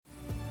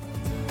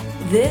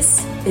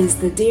This is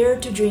the Dare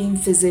to Dream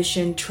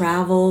Physician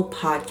Travel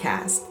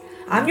Podcast.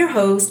 I'm your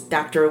host,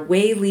 Dr.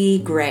 Wei Lee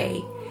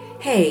Gray.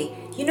 Hey,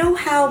 you know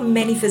how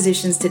many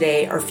physicians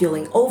today are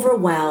feeling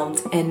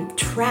overwhelmed and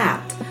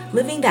trapped,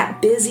 living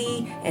that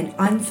busy and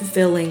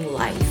unfulfilling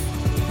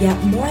life?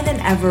 Yet more than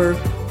ever,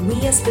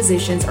 we as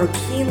physicians are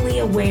keenly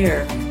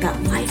aware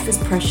that life is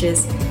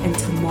precious and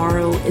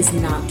tomorrow is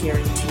not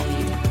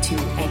guaranteed to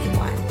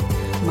anyone.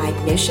 My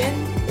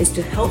mission is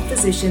to help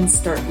physicians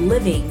start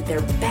living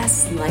their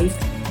best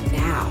life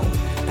now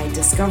by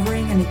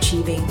discovering and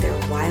achieving their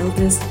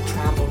wildest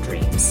travel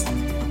dreams.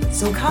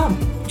 So come,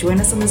 join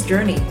us on this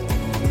journey.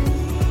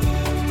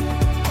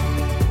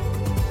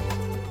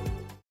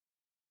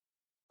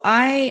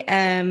 I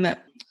am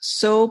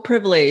so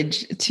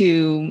privileged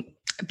to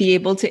be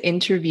able to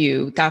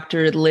interview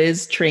Dr.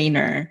 Liz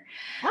Traynor.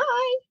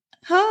 Hi.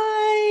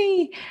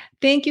 Hi.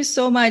 Thank you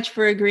so much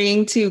for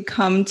agreeing to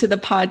come to the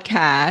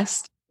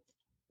podcast.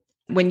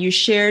 When you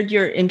shared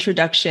your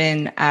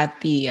introduction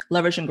at the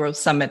Leverage and Growth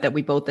Summit that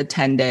we both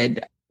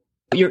attended,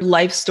 your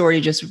life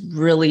story just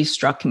really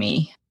struck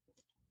me.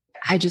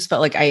 I just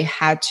felt like I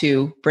had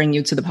to bring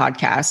you to the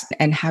podcast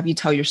and have you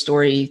tell your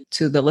story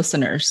to the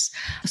listeners.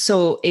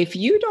 So if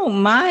you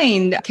don't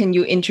mind, can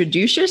you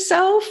introduce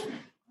yourself?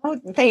 Oh,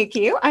 thank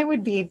you. I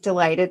would be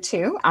delighted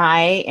to.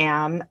 I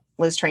am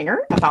Liz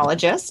Traynor, a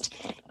pathologist,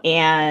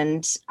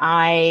 and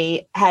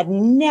I had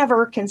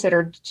never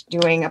considered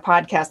doing a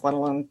podcast, let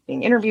alone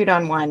being interviewed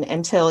on one,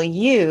 until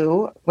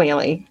you,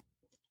 Whaley,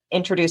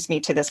 introduced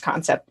me to this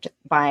concept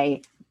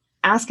by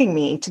asking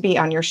me to be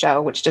on your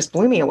show, which just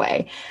blew me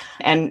away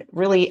and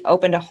really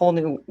opened a whole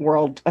new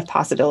world of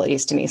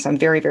possibilities to me. So I'm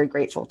very, very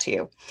grateful to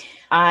you.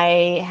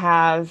 I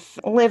have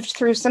lived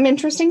through some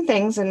interesting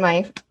things in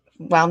my,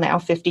 now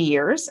 50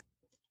 years.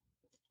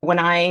 When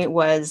I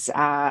was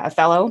a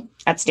fellow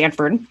at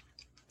Stanford,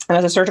 I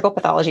was a surgical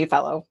pathology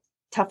fellow,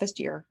 toughest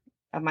year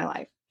of my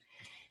life.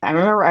 I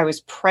remember I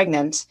was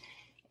pregnant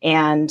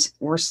and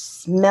we're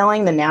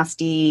smelling the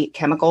nasty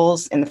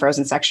chemicals in the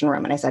frozen section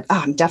room. And I said,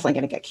 I'm definitely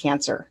going to get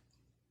cancer.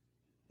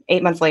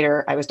 8 months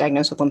later, I was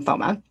diagnosed with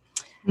lymphoma.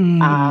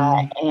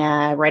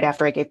 And right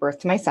after I gave birth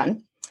to my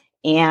son.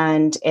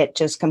 And it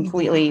just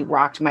completely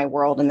rocked my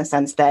world in the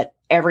sense that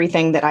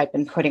everything that I've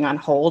been putting on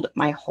hold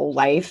my whole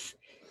life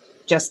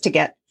just to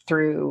get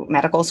through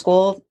medical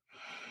school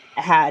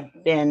had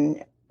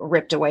been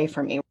ripped away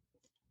from me.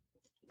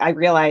 I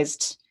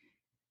realized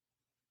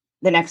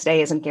the next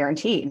day isn't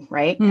guaranteed,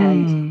 right?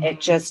 And it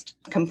just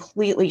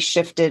completely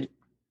shifted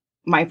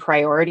my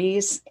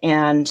priorities.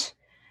 And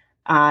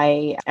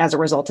I, as a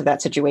result of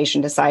that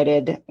situation,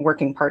 decided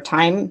working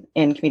part-time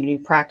in community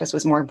practice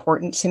was more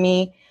important to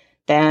me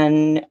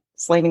than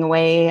slaving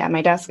away at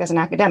my desk as an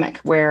academic,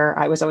 where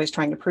I was always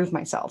trying to prove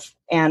myself.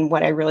 And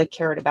what I really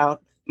cared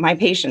about, my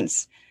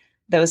patients,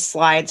 those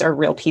slides are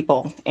real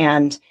people.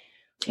 And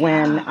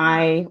when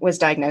I was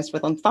diagnosed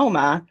with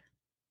lymphoma,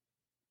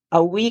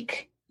 a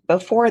week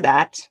before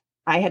that,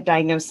 I had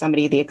diagnosed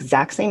somebody the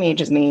exact same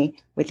age as me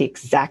with the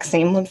exact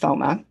same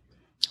lymphoma,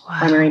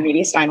 primary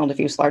mediastinal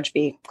diffuse large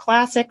B,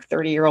 classic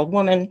 30-year-old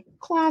woman,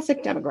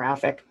 classic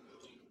demographic.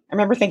 I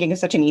remember thinking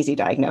it's such an easy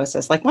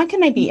diagnosis. Like, why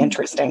couldn't I be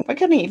interesting? Why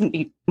couldn't I even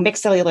be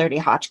mixed cellularity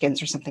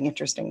Hodgkin's or something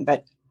interesting?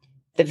 But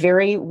the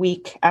very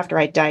week after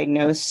I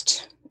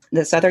diagnosed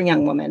this other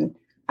young woman,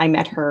 I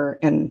met her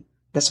in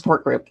the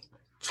support group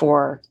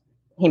for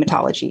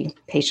hematology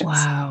patients.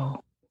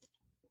 Wow.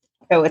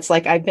 So it's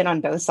like I've been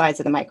on both sides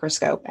of the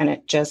microscope, and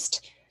it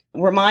just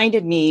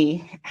reminded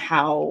me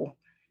how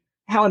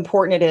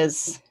important it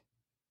is,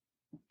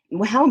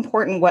 how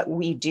important what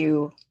we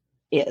do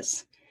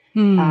is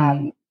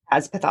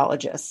as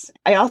pathologists.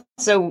 I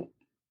also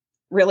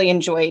really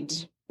enjoyed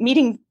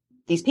meeting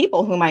these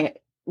people whom I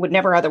would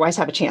never otherwise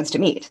have a chance to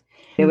meet.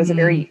 It was a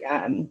very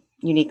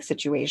unique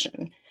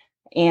situation.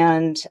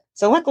 And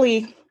so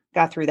luckily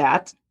got through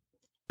that.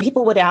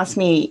 People would ask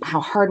me, how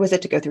hard was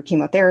it to go through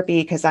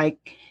chemotherapy? Because I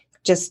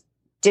just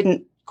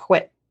didn't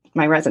quit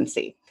my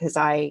residency. Because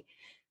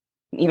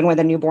even with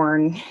a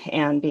newborn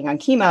and being on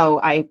chemo,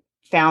 I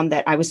found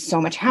that I was so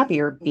much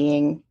happier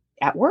being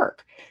at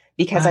work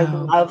because I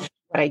loved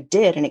what I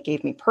did and it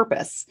gave me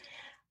purpose.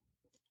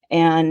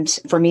 And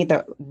for me,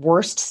 the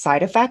worst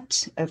side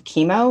effect of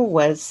chemo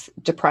was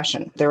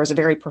depression. There was a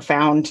very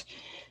profound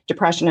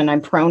depression, and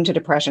I'm prone to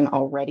depression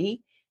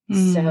already.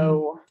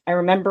 So I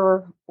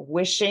remember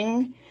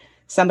wishing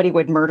somebody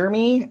would murder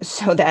me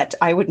so that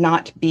I would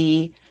not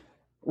be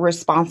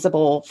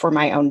responsible for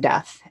my own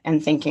death,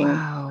 and thinking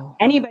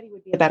anybody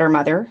would be a better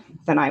mother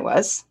than I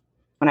was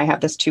when I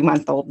have this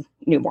 2-month-old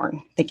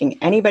newborn, thinking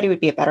anybody would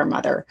be a better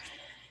mother.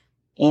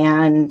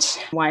 And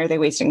why are they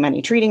wasting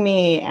money treating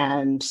me,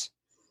 and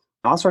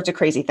all sorts of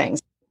crazy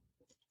things.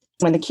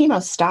 When the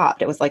chemo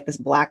stopped, it was like this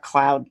black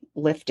cloud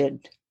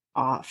lifted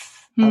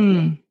off of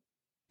me.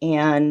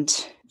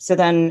 And so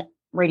then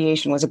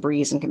radiation was a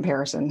breeze in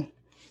comparison.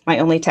 My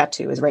only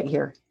tattoo is right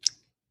here.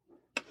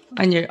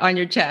 On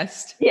your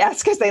chest.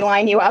 Yes, because they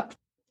line you up.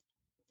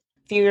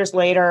 A few years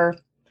later,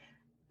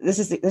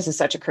 this is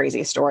such a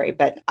crazy story,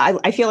 but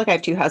I feel like I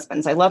have two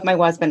husbands. I love my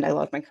husband. I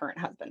love my current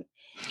husband.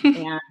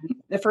 And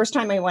the first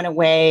time I went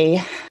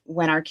away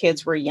when our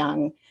kids were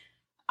young,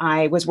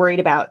 I was worried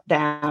about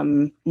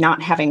them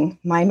not having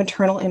my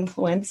maternal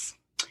influence.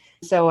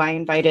 So I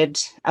invited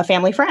a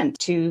family friend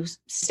to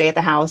stay at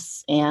the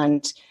house,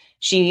 and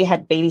she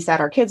had babysat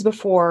our kids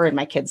before, and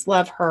my kids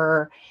love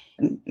her.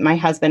 My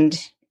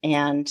husband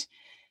and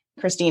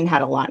Christine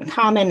had a lot in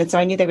common, and so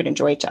I knew they would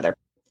enjoy each other.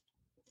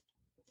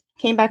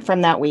 Came back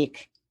from that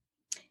week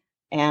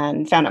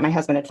and found out my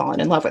husband had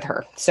fallen in love with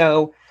her.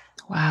 So,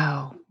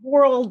 wow,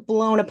 world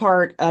blown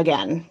apart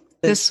again.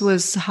 This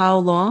was how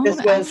long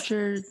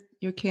after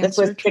your cancer? This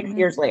was 6 treatment?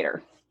 years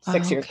later.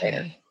 6 years later.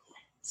 Okay.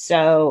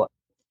 So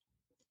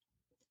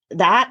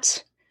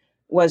that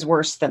was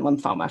worse than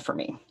lymphoma for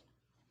me.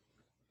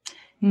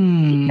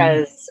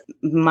 Because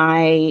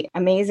my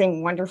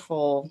amazing,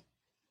 wonderful,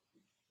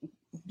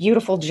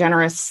 beautiful,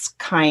 generous,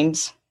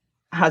 kind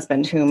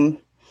husband, whom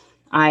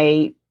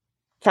I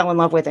fell in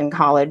love with in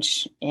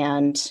college,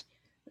 and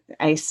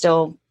I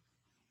still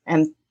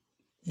am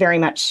very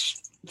much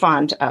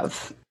fond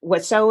of,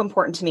 was so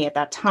important to me at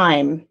that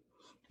time.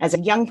 As a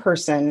young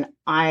person,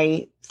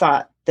 I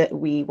thought that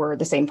we were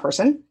the same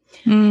person,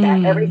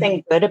 that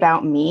everything good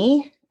about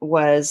me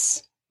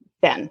was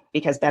Ben,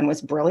 because Ben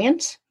was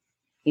brilliant.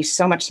 He's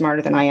so much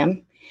smarter than I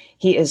am.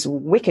 He is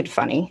wicked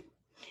funny.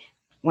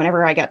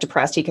 Whenever I got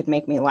depressed, he could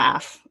make me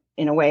laugh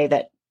in a way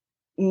that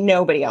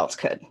nobody else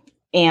could.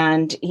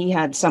 And he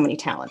had so many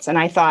talents. And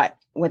I thought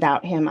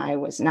without him, I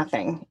was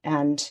nothing.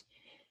 And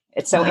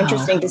it's so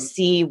interesting to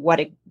see what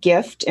a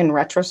gift in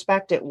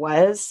retrospect it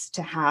was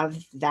to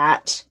have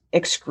that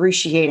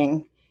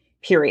excruciating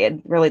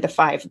period. Really, the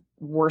 5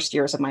 worst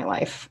years of my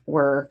life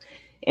were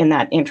in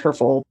that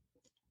interval.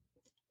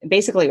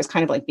 Basically, it was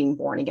kind of like being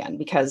born again,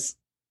 because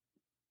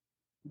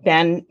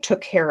Ben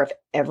took care of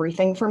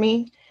everything for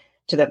me,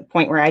 to the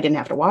point where I didn't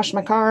have to wash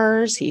my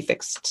cars. He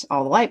fixed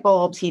all the light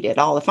bulbs. He did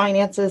all the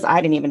finances. I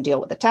didn't even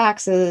deal with the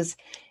taxes.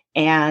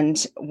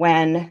 And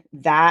when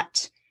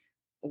that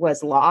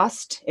was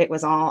lost, it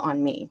was all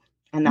on me.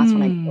 And that's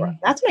when I grew up.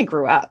 That's when I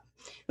grew up.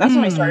 That's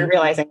when I started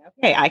realizing,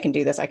 okay, I can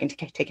do this. I can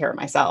take care of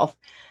myself.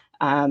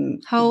 How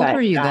old were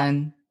you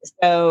then?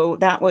 So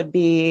that was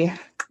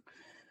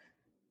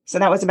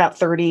about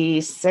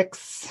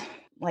 36.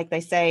 Like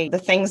they say, the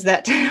things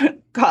that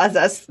cause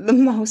us the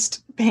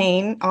most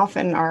pain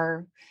often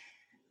are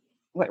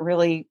what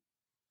really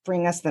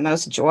bring us the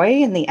most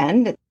joy in the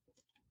end. It's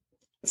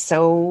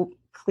so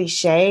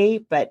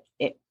cliche, but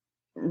it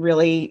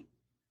really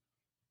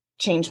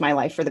changed my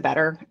life for the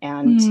better.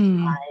 And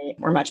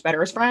we're much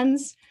better as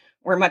friends.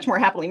 We're much more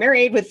happily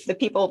married with the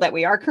people that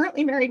we are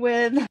currently married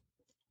with. And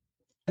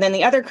then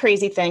the other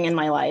crazy thing in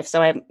my life,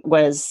 so I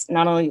was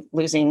not only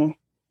losing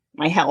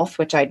my health,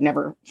 which I'd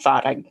never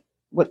thought I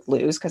would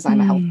lose because I'm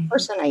a healthy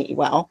person, I eat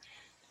well,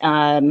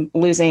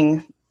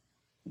 losing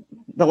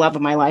the love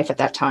of my life at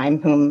that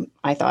time, whom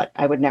I thought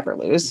I would never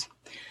lose.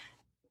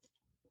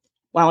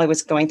 While I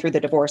was going through the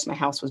divorce, my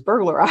house was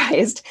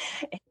burglarized.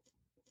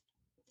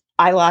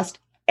 I lost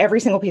every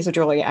single piece of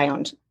jewelry I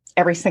owned,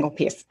 every single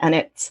piece. And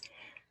it's,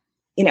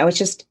 it's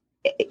just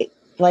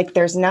like,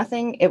 there's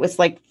nothing, it was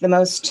like the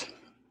most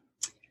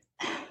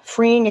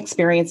freeing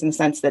experience in the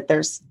sense that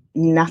there's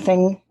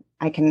nothing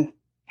I can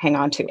hang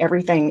on to.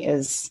 Everything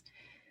is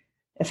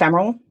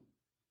ephemeral.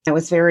 It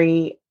was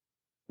very,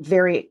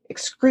 very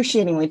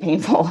excruciatingly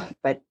painful,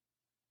 but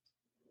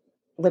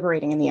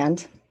liberating in the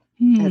end.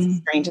 As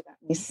strange as that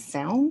may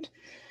sound.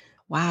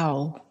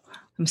 Wow.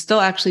 I'm still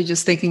actually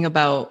just thinking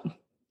about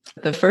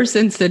the first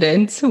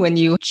incident when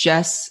you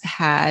just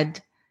had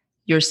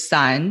your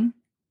son.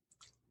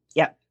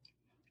 Yep.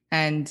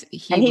 And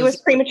he was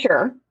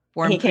premature.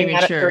 Born he came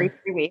out at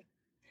 33 weeks.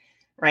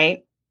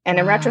 Right. And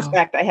in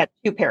retrospect, I had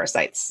 2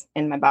 parasites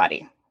in my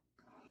body,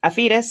 a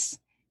fetus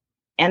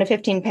and a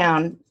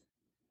 15-pound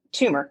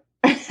tumor.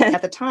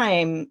 At the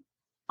time,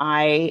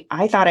 I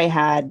thought I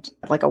had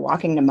like a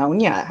walking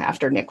pneumonia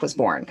after Nick was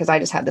born, because I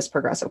just had this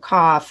progressive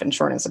cough and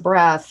shortness of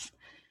breath,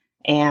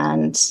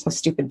 and a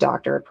stupid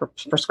doctor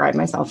prescribed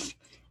myself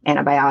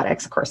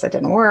antibiotics. Of course, that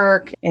didn't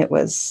work. It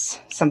was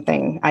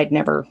something I'd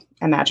never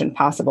imagined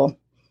possible.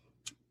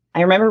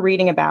 I remember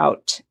reading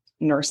about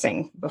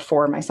nursing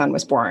before my son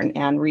was born,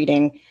 and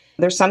reading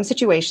there's some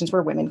situations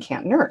where women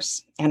can't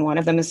nurse. And one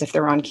of them is if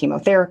they're on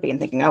chemotherapy, and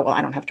thinking, oh, well,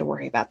 I don't have to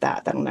worry about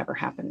that. That'll never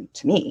happen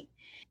to me.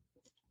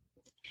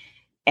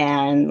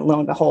 And lo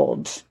and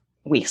behold,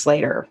 weeks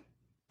later,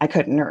 I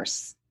couldn't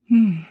nurse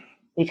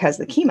because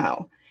of the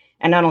chemo.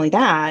 And not only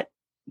that,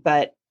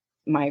 but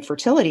my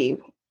fertility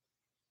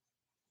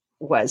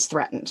was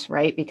threatened,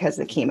 right? Because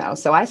of the chemo.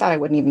 So I thought I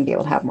wouldn't even be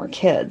able to have more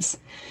kids.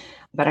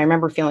 But I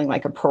remember feeling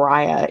like a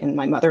pariah in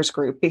my mother's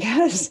group,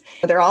 because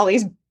there are all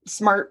these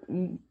smart,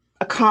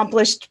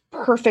 accomplished,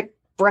 perfect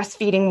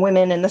breastfeeding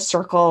women in the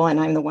circle.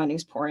 And I'm the one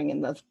who's pouring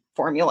in the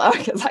formula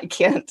because I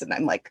can't. And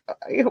I'm like,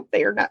 I hope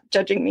they are not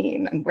judging me.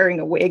 And I'm wearing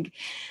a wig.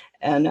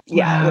 And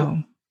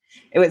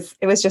it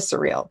was just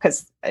surreal,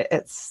 because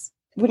it's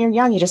when you're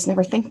young, you just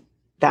never think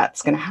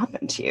that's going to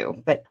happen to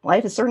you. But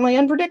life is certainly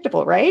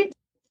unpredictable, right?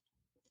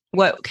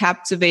 What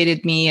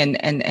captivated me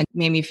and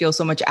made me feel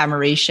so much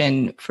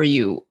admiration for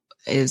you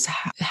is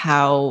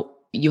how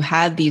you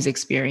had these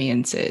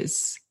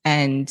experiences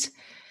and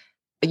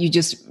you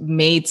just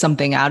made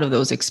something out of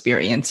those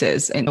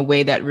experiences in a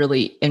way that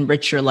really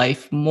enriched your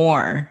life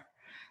more.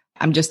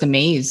 I'm just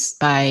amazed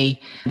by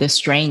the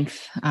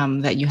strength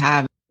that you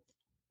have.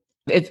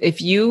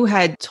 If you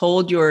had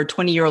told your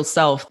 20-year-old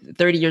self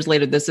 30 years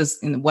later, this is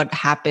what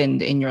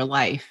happened in your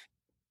life,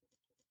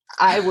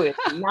 I would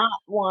not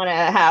want to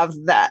have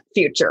that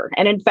future.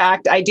 And in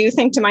fact, I do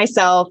think to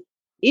myself,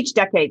 each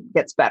decade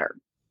gets better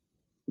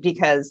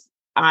because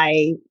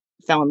I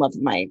fell in love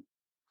with my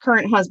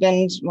current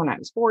husband when I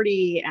was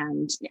 40,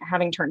 and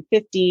having turned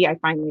 50, I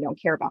finally don't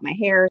care about my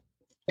hair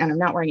and I'm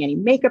not wearing any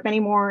makeup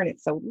anymore. And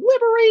it's so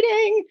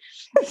liberating.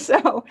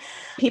 So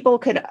people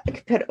could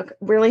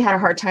really had a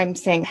hard time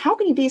saying, how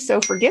can you be so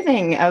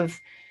forgiving of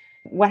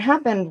what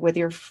happened with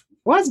your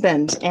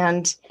husband?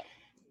 And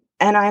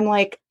I'm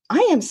like, I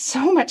am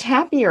so much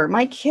happier.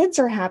 My kids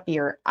are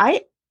happier.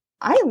 I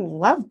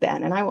love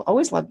Ben, and I will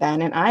always love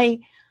Ben. And I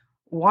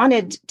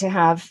wanted to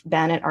have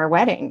Ben at our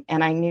wedding.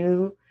 And I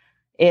knew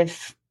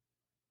if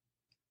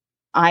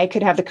I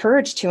could have the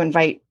courage to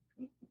invite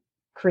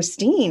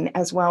Christine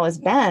as well as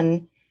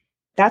Ben,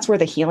 that's where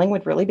the healing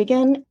would really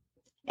begin.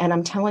 And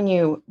I'm telling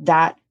you,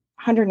 that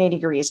 180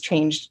 degrees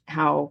changed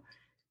how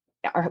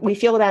we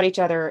feel about each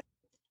other.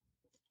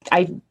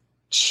 I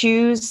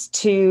choose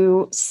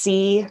to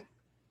see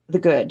the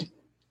good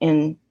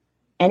in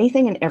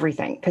anything and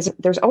everything, because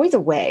there's always a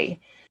way.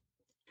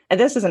 And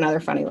this is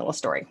another funny little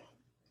story.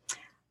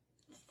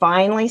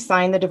 Finally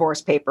signed the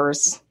divorce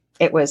papers.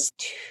 It was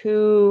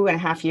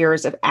 2.5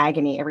 years of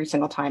agony every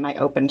single time I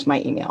opened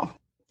my email,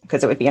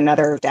 because it would be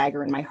another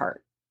dagger in my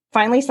heart.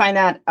 Finally signed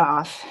that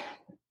off.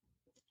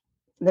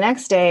 The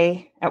next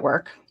day at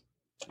work,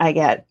 I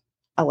get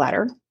a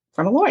letter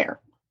from a lawyer.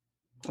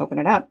 Open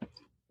it up.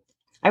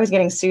 I was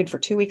getting sued for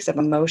 2 weeks of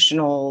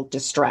emotional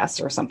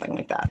distress or something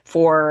like that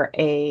for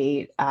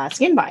a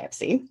skin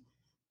biopsy,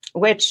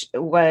 which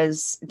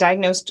was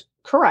diagnosed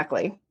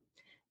correctly,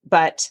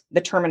 but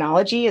the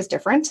terminology is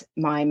different.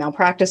 My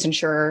malpractice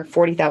insurer,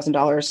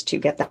 $40,000 to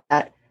get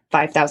that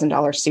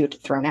 $5,000 suit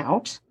thrown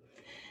out.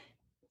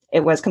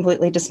 It was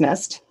completely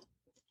dismissed,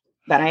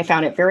 but I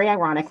found it very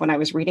ironic when I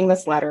was reading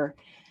this letter,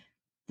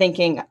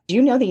 thinking, do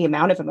you know the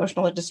amount of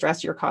emotional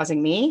distress you're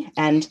causing me?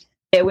 And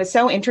it was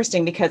so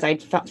interesting because I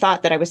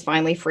thought that I was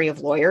finally free of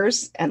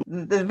lawyers. And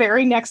the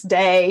very next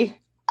day,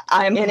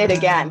 I'm in it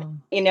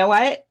again. You know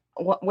what,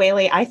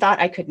 Whaley, I thought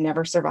I could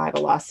never survive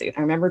a lawsuit.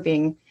 I remember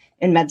being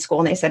in med school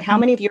and they said, how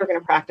many of you are going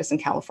to practice in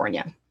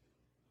California?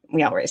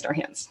 We all raised our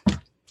hands.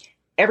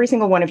 Every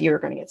single one of you are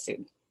going to get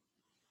sued.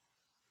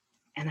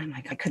 And I'm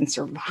like, I couldn't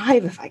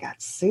survive if I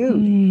got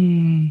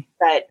sued.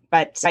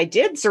 But I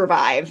did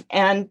survive.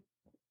 And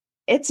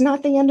it's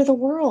not the end of the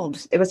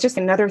world. It was just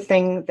another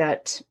thing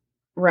that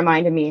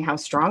reminded me how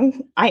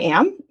strong I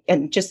am.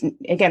 And just,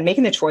 again,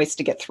 making the choice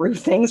to get through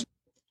things.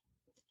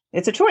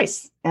 It's a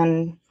choice.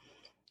 And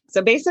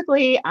so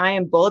basically, I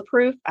am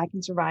bulletproof. I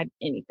can survive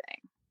anything.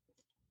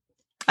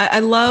 I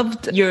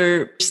loved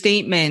your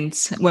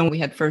statement when we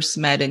had first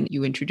met and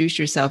you introduced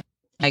yourself.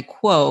 I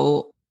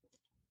quote,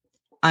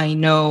 I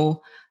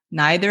know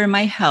neither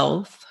my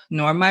health,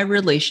 nor my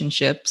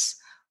relationships,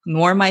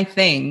 nor my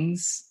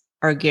things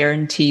are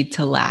guaranteed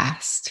to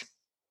last.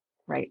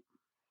 Right.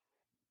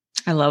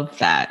 I love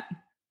that.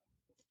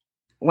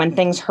 When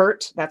things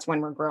hurt, that's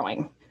when we're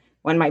growing.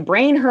 When my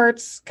brain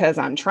hurts because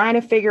I'm trying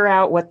to figure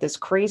out what this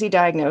crazy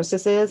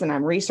diagnosis is and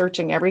I'm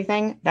researching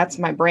everything, that's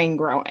my brain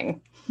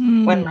growing.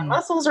 When my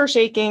muscles are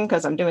shaking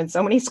because I'm doing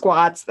so many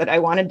squats that I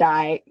want to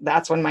die,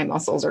 that's when my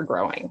muscles are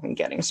growing and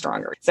getting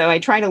stronger. So I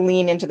try to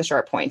lean into the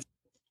sharp points.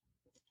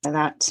 And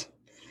that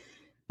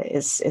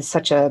is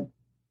such a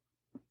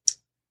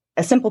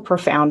simple,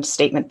 profound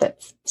statement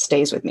that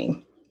stays with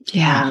me.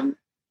 Yeah.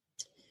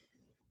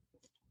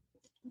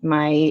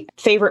 My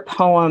favorite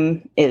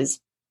poem is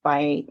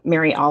by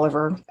Mary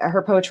Oliver.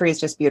 Her poetry is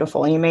just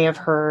beautiful. You may have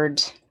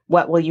heard,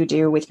 "What will you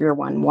do with your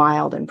one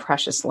wild and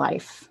precious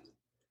life?"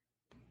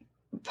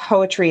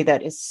 Poetry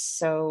that is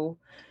so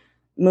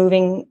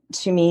moving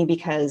to me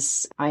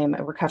because I am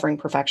a recovering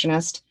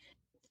perfectionist.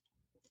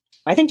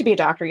 I think to be a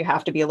doctor, you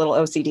have to be a little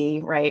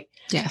OCD, right?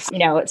 Yes. You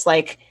know, it's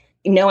like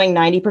knowing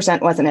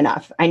 90% wasn't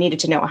enough. I needed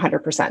to know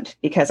 100%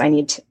 because I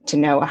need to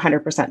know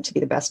 100% to be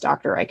the best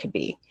doctor I could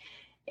be.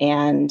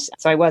 And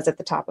so I was at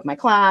the top of my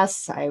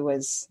class. I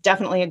was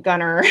definitely a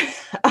gunner.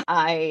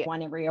 I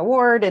won every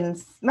award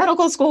in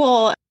medical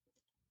school.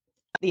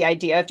 The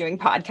idea of doing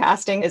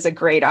podcasting is a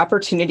great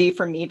opportunity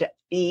for me to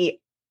be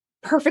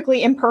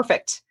perfectly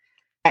imperfect.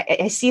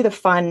 I see the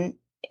fun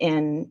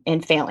in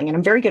failing, and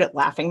I'm very good at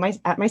laughing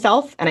at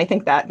myself. And I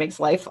think that makes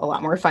life a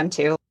lot more fun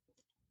too.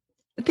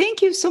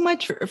 Thank you so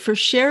much for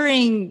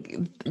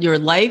sharing your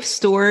life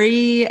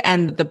story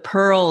and the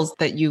pearls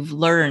that you've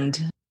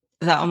learned.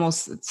 That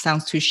almost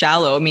sounds too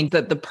shallow. I mean,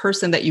 the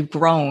person that you've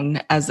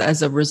grown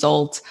as a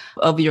result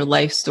of your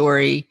life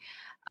story.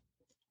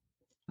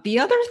 The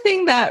other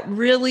thing that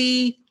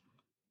really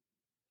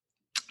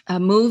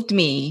moved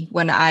me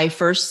when I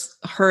first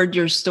heard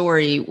your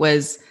story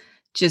was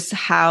just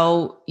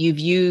how you've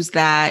used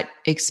that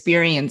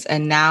experience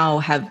and now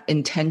have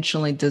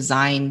intentionally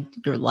designed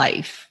your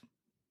life.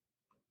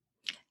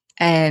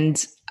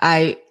 And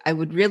I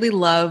would really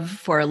love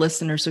for our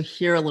listeners to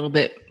hear a little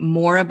bit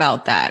more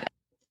about that.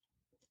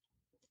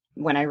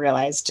 When I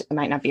realized I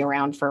might not be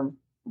around for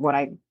what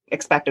I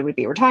expected would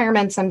be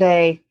retirement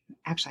someday.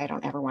 Actually, I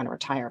don't ever want to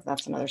retire.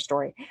 That's another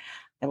story.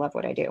 I love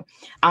what I do.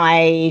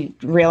 I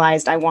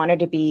realized I wanted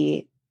to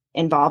be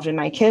involved in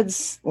my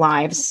kids'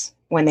 lives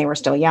when they were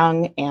still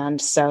young.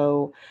 And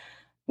so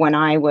when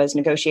I was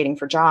negotiating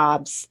for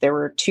jobs, there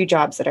were 2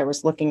 jobs that I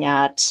was looking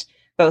at,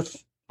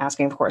 both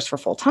asking, of course, for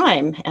full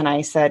time. And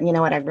I said, you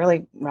know what, I'd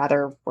really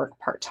rather work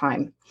part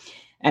time.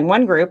 And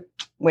one group,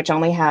 which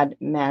only had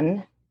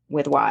men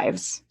with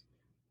wives,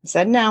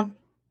 said, no,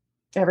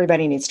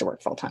 everybody needs to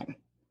work full time.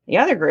 The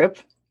other group,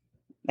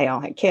 they all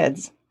had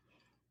kids,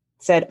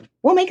 said,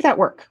 we'll make that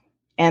work.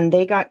 And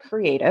they got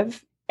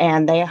creative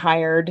and they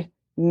hired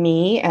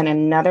me and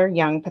another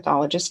young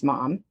pathologist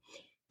mom.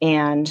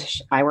 And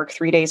I work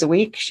 3 days a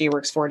week. She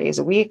works 4 days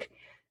a week.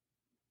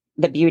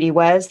 The beauty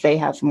was they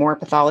have more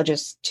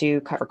pathologists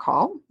to cover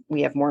call.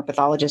 We have more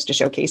pathologists to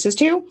show cases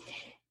to.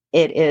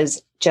 It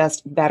is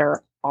just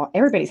better.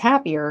 Everybody's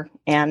happier.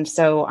 And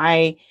so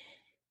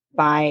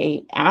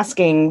by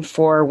asking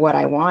for what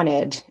I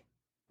wanted,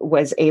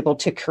 was able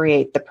to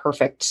create the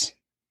perfect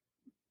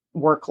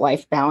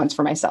work-life balance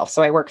for myself.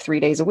 So I work 3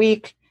 days a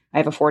week. I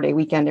have a 4-day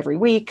weekend every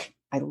week.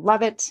 I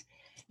love it.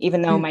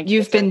 Even though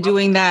you've been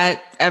doing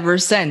that ever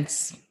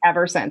since.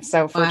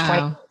 So for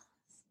 20,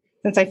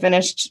 since I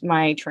finished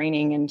my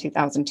training in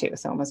 2002,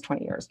 so almost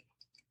 20 years.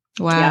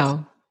 Wow.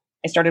 Yes.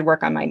 I started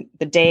work on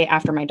the day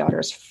after my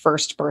daughter's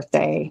first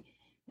birthday,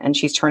 and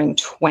she's turning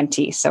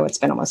 20. So it's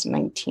been almost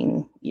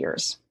 19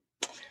 years.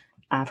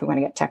 If we want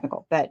to get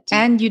technical,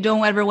 and you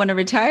don't ever want to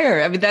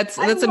retire. I mean, that's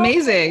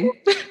amazing.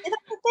 That's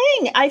the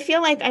thing. I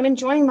feel like I'm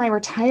enjoying my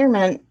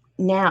retirement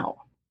now.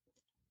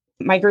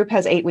 My group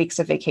has 8 weeks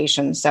of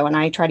vacation. And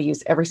I try to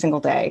use every single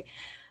day.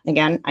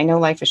 Again, I know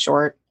life is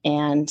short.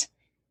 And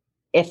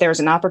if there's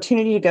an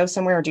opportunity to go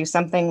somewhere or do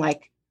something,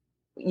 like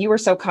you were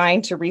so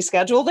kind to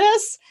reschedule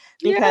this,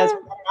 because we had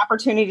an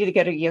opportunity to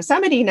go to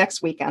Yosemite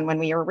next weekend when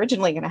we were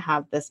originally going to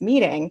have this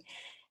meeting.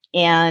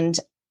 And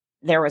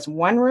there was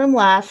one room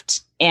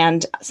left,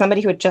 and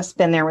somebody who had just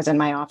been there was in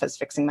my office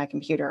fixing my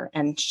computer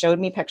and showed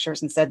me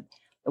pictures and said,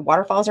 the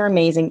waterfalls are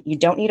amazing. You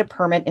don't need a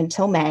permit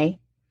until May.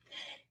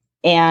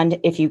 And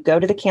if you go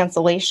to the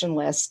cancellation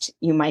list,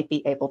 you might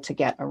be able to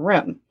get a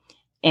room.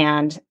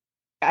 And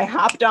I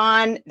hopped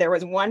on. There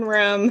was one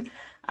room.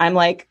 I'm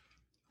like,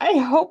 I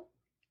hope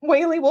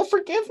Whaley will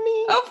forgive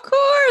me. Of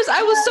course.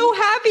 I was so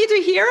happy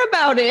to hear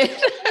about it.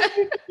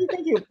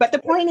 Thank you. But the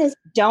point is,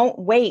 don't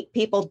wait.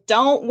 People,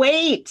 don't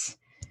wait.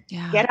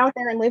 Yeah. Get out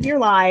there and live your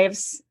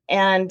lives,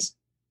 and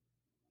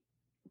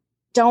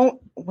don't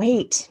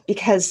wait,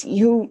 because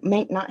you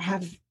may not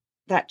have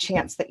that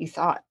chance that you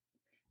thought.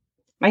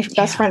 My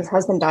best friend's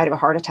husband died of a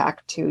heart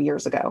attack 2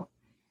 years ago.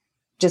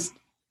 Just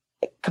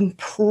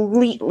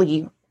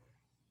completely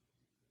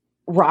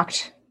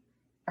rocked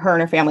her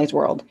and her family's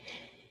world.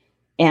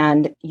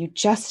 And you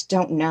just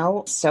don't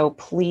know. So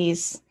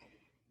please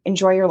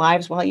enjoy your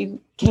lives while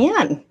you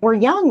can. We're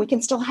young. We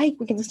can still hike.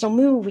 We can still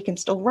move. We can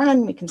still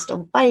run. We can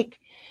still bike.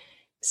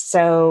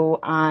 So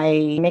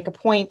I make a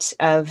point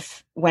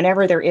of,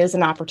 whenever there is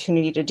an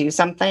opportunity to do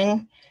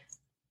something,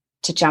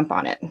 to jump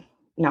on it,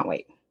 not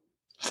wait.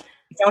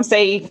 Don't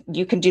say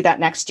you can do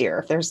that next year.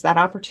 If there's that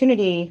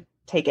opportunity,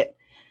 take it.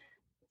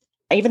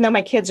 Even though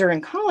my kids are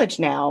in college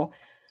now,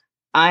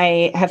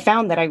 I have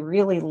found that I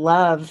really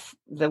love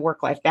the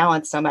work-life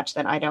balance so much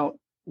that I don't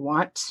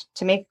want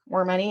to make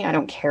more money. I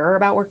don't care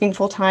about working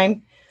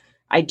full-time.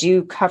 I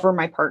do cover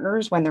my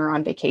partners when they're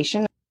on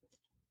vacation.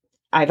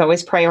 I've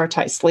always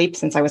prioritized sleep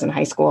since I was in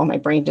high school. My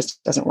brain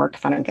just doesn't work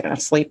if I don't get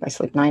enough sleep. I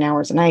sleep 9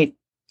 hours a night.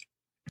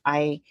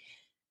 I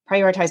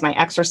prioritize my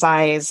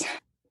exercise.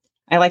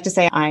 I like to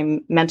say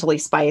I'm mentally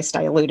spiced.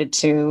 I alluded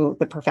to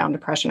the profound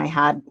depression I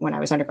had when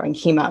I was undergoing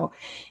chemo.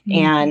 Mm-hmm.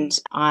 And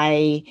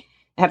I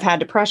have had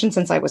depression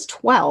since I was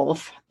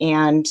 12,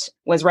 and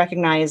was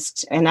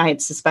recognized, and I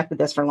had suspected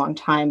this for a long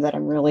time, that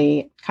I'm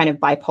really kind of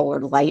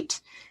bipolar light.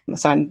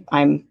 So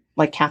I'm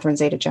like Catherine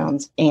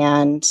Zeta-Jones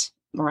and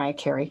Mariah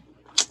Carey.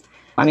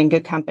 I'm in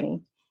good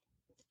company.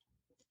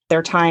 There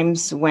are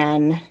times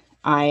when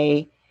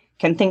I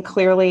can think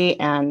clearly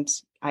and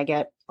I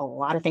get a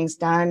lot of things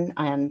done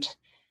and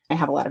I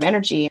have a lot of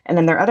energy. And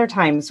then there are other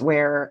times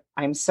where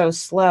I'm so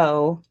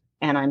slow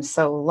and I'm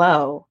so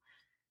low,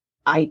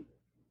 I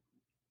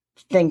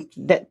think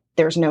that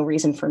there's no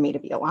reason for me to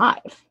be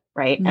alive,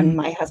 right? Mm-hmm. And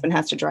my husband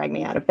has to drag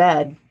me out of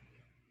bed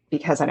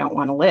because I don't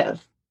want to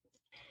live.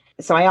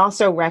 So I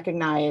also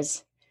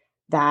recognize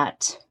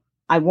that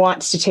I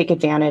want to take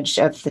advantage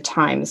of the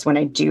times when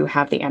I do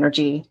have the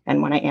energy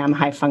and when I am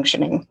high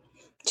functioning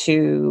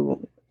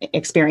to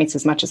experience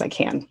as much as I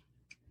can.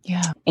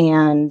 Yeah.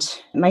 And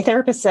my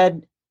therapist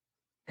said,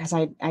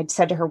 because I'd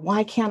said to her,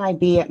 why can't I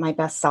be at my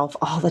best self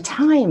all the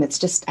time? It's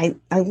just, I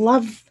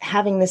love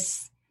having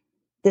this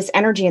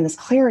energy and this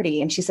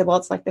clarity. And she said, well,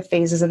 it's like the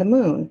phases of the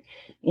moon.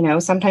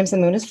 Sometimes the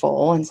moon is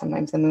full and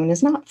sometimes the moon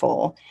is not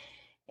full.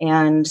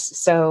 And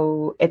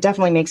so it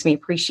definitely makes me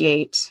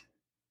appreciate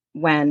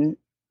when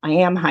I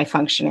am high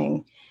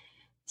functioning,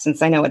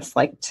 since I know it's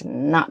like to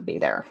not be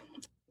there.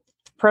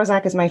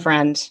 Prozac is my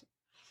friend.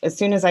 As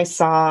soon as I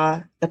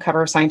saw the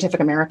cover of Scientific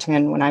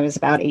American when I was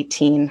about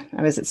 18,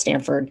 I was at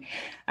Stanford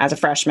as a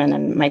freshman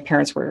and my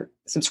parents were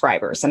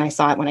subscribers. And I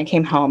saw it when I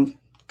came home,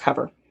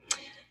 cover.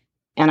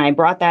 And I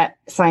brought that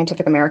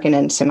Scientific American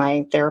into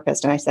my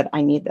therapist and I said,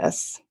 I need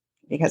this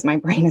because my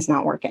brain is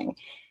not working.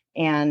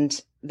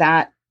 And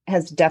that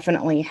has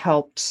definitely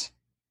helped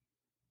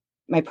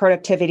my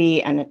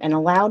productivity and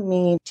allowed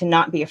me to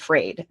not be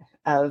afraid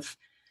of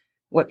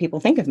what people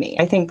think of me.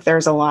 I think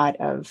there's a lot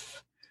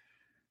of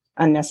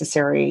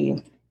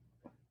unnecessary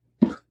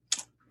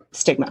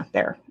stigma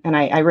there. And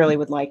I really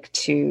would like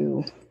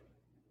to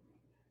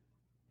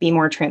be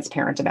more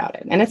transparent about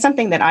it. And it's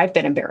something that I've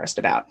been embarrassed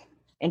about.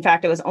 In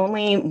fact, it was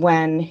only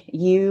when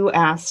you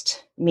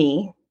asked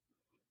me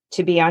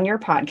to be on your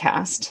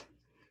podcast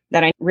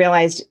that I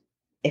realized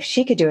if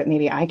she could do it,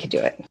 maybe I could do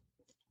it.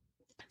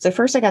 So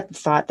first I got the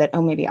thought that,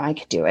 oh, maybe I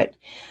could do it.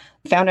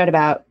 Found out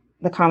about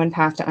the Common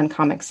Path to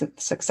Uncommon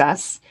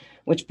Success,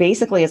 which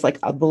basically is like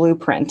a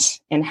blueprint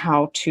in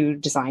how to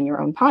design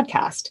your own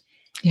podcast.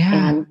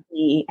 Yeah. And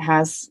he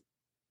has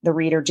the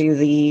reader do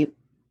the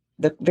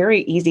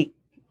very easy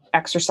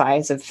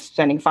exercise of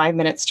spending 5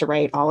 minutes to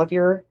write all of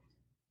your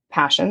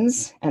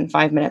passions and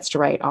 5 minutes to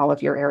write all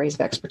of your areas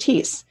of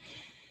expertise.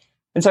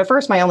 And so at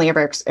first, my only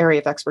area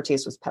of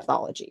expertise was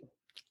pathology.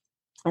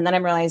 And then I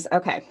realized,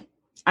 okay,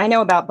 I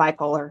know about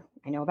bipolar.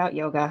 I know about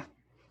yoga.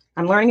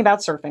 I'm learning about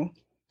surfing.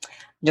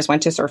 Just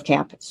went to surf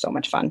camp. It's so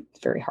much fun.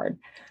 It's very hard.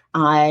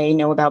 I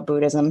know about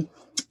Buddhism.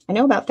 I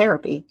know about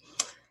therapy.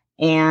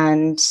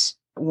 And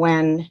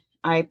when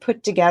I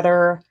put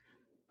together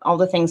all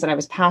the things that I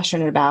was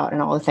passionate about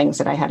and all the things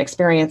that I had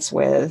experience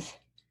with,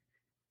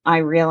 I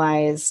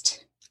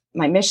realized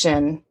my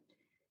mission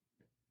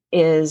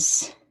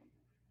is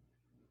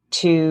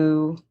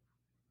to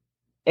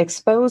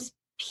expose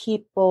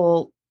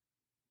people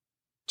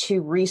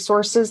to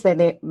resources that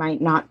they might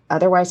not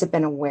otherwise have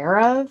been aware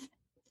of.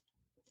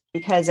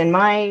 Because in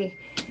my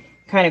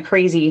kind of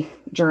crazy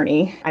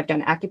journey, I've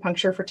done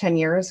acupuncture for 10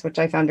 years, which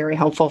I found very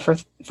helpful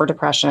for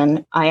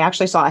depression. I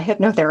actually saw a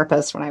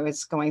hypnotherapist when I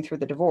was going through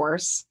the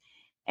divorce.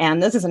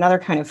 And this is another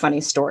kind of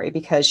funny story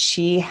because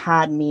she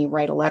had me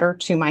write a letter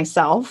to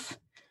myself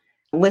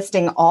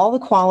listing all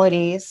the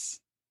qualities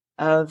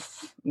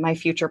of my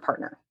future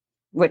partner,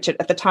 which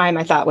at the time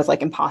I thought was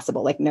like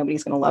impossible. Like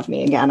nobody's going to love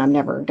me again. I'm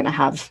never going to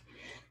have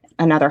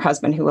another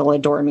husband who will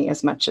adore me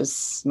as much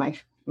as my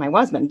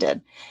husband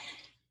did.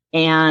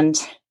 And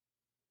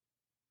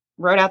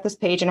wrote out this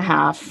page and a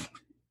half,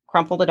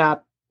 crumpled it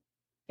up.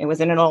 It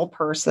was in an old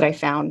purse that I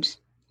found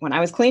when I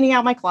was cleaning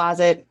out my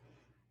closet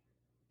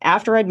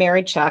after I'd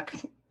married Chuck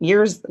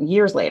years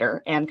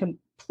later and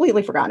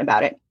completely forgotten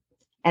about it.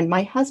 And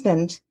my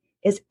husband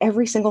is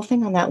every single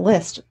thing on that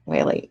list,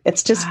 Whaley.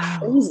 It's just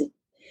crazy.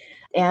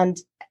 And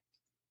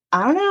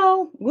I don't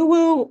know,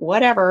 woo-woo,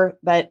 whatever,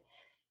 but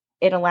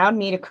it allowed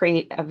me to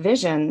create a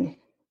vision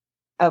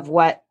of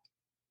what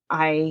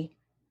I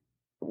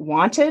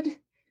wanted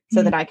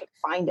so that I could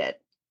find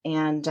it.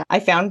 And I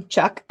found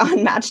Chuck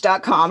on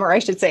Match.com, or I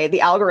should say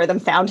the algorithm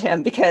found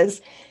him because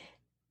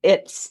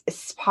it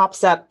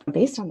pops up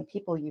based on the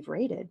people you've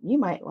rated. You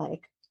might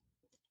like,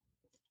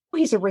 oh,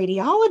 he's a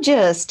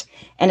radiologist.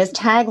 And his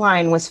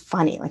tagline was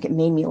funny. Like it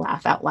made me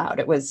laugh out loud.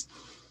 It was,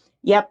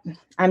 yep,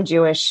 I'm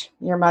Jewish.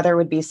 Your mother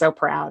would be so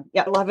proud.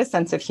 Yeah, I love his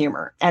sense of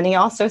humor. And he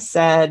also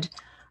said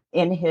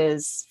in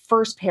his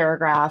first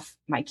paragraph,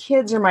 my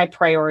kids are my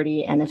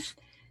priority. And if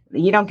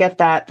you don't get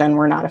that, then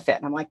we're not a fit.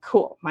 And I'm like,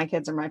 cool, my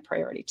kids are my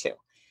priority too.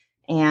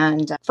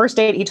 And first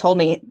date, he told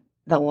me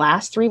the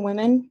last 3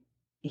 women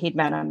he'd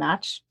met on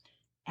Match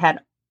had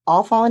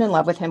all fallen in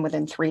love with him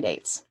within 3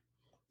 dates.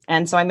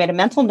 And so I made a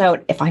mental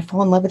note, if I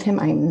fall in love with him,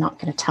 I'm not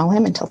going to tell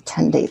him until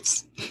 10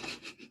 dates.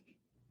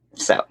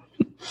 So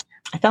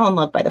I fell in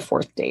love by the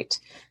 4th date,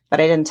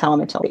 but I didn't tell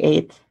him until the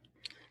 8th.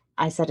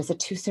 I said, is it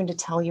too soon to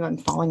tell you I'm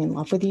falling in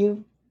love with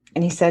you?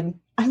 And he said,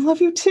 I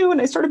love you too.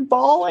 And I started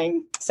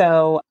bawling.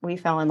 So we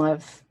fell in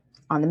love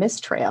on the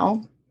Mist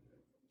Trail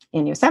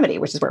in Yosemite,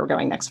 which is where we're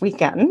going next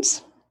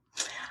weekend.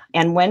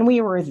 And when we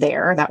were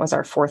there, that was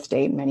our 4th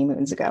date many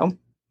moons ago.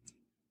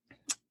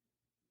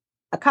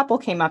 A couple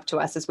came up to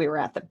us as we were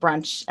at the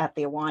brunch at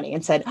the Ahwahnee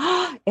and said,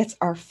 oh, it's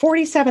our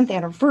 47th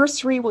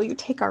anniversary. Will you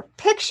take our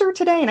picture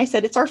today? And I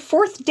said, it's our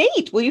 4th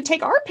date. Will you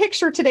take our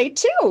picture today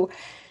too?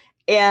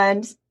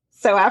 And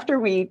so after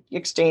we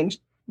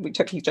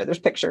took each other's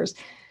pictures.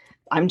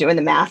 I'm doing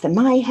the math in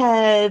my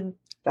head,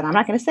 but I'm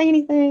not going to say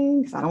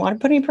anything because I don't want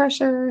to put any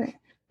pressure.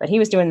 But he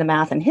was doing the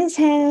math in his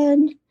head.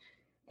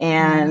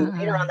 And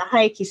later on the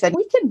hike, he said,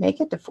 we could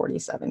make it to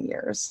 47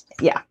 years.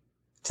 Yeah.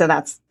 So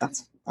that's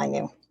I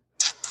knew.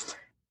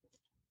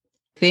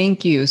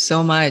 Thank you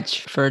so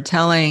much for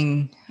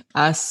telling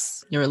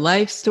us your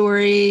life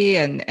story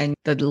and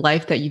the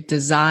life that you've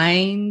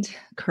designed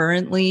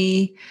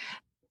currently,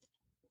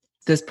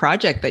 this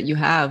project that you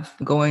have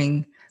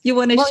going. You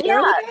want to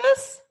share with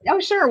us? Oh,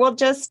 sure. Well,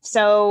 just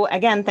so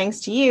again,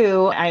 thanks to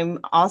you, I'm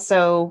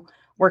also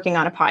working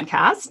on a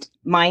podcast,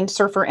 Mind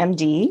Surfer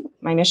MD.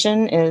 My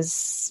mission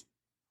is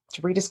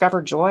to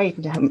rediscover joy,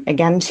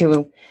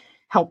 to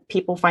help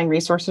people find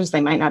resources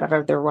they might not have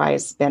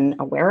otherwise been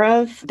aware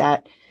of,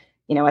 that,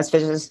 as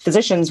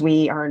physicians,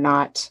 we are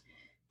not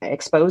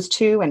exposed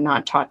to and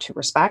not taught to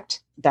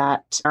respect,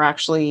 that are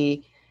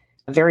actually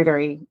very,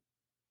 very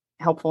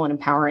helpful and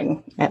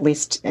empowering, at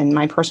least in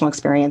my personal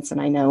experience. And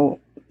I know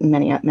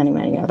many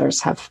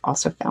others have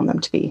also found them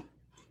to be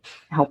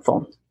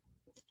helpful.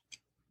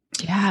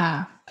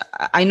 Yeah.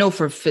 I know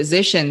for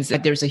physicians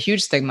that there's a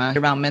huge stigma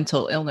around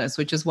mental illness,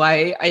 which is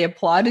why I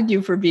applauded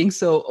you for being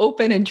so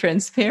open and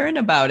transparent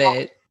about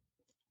it.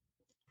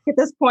 At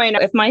this point,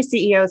 if my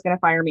CEO is going to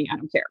fire me, I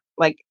don't care.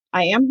 Like,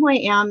 I am who I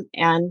am,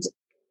 and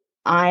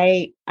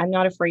I'm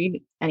not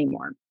afraid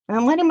anymore. And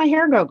I'm letting my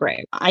hair go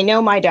gray. I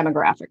know my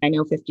demographic. I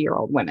know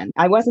 50-year-old women.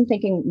 I wasn't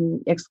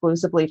thinking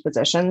exclusively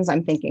physicians.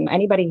 I'm thinking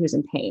anybody who's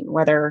in pain,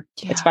 whether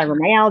it's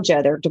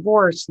fibromyalgia, they're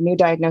divorced, new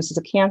diagnosis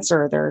of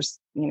cancer, there's,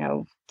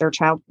 their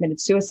child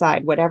committed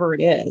suicide, whatever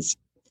it is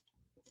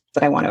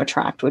that I want to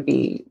attract would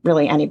be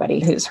really anybody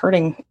who's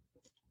hurting.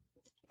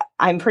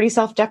 I'm pretty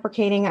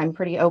self-deprecating. I'm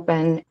pretty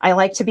open. I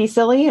like to be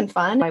silly and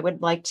fun. I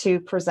would like to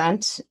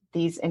present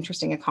these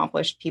interesting,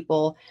 accomplished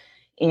people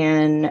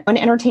in an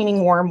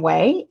entertaining, warm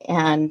way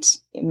and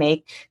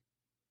make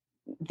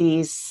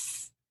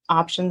these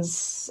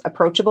options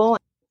approachable.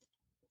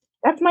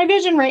 That's my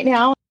vision right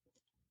now.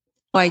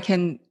 I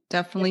can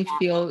definitely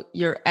feel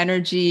your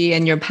energy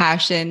and your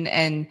passion,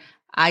 and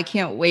I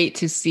can't wait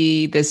to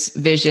see this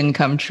vision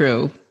come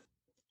true.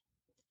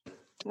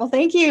 Well,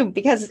 thank you,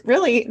 because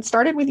really it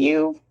started with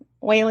you,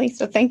 Whaley.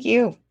 So thank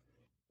you.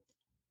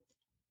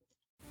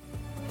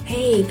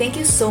 Hey, thank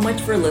you so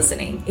much for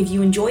listening. If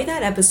you enjoyed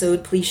that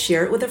episode, please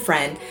share it with a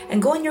friend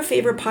and go on your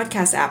favorite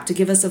podcast app to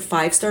give us a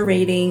 5-star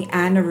rating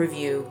and a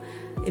review.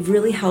 It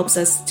really helps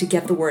us to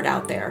get the word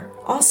out there.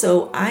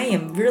 Also, I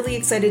am really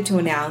excited to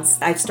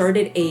announce I've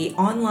started an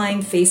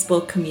online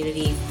Facebook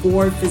community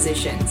for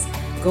physicians.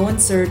 Go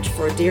and search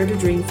for Dare to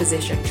Dream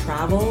Physician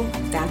Travel.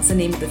 That's the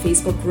name of the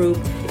Facebook group.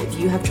 If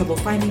you have trouble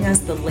finding us,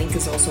 the link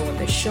is also in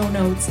the show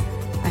notes.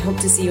 I hope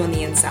to see you on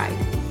the inside.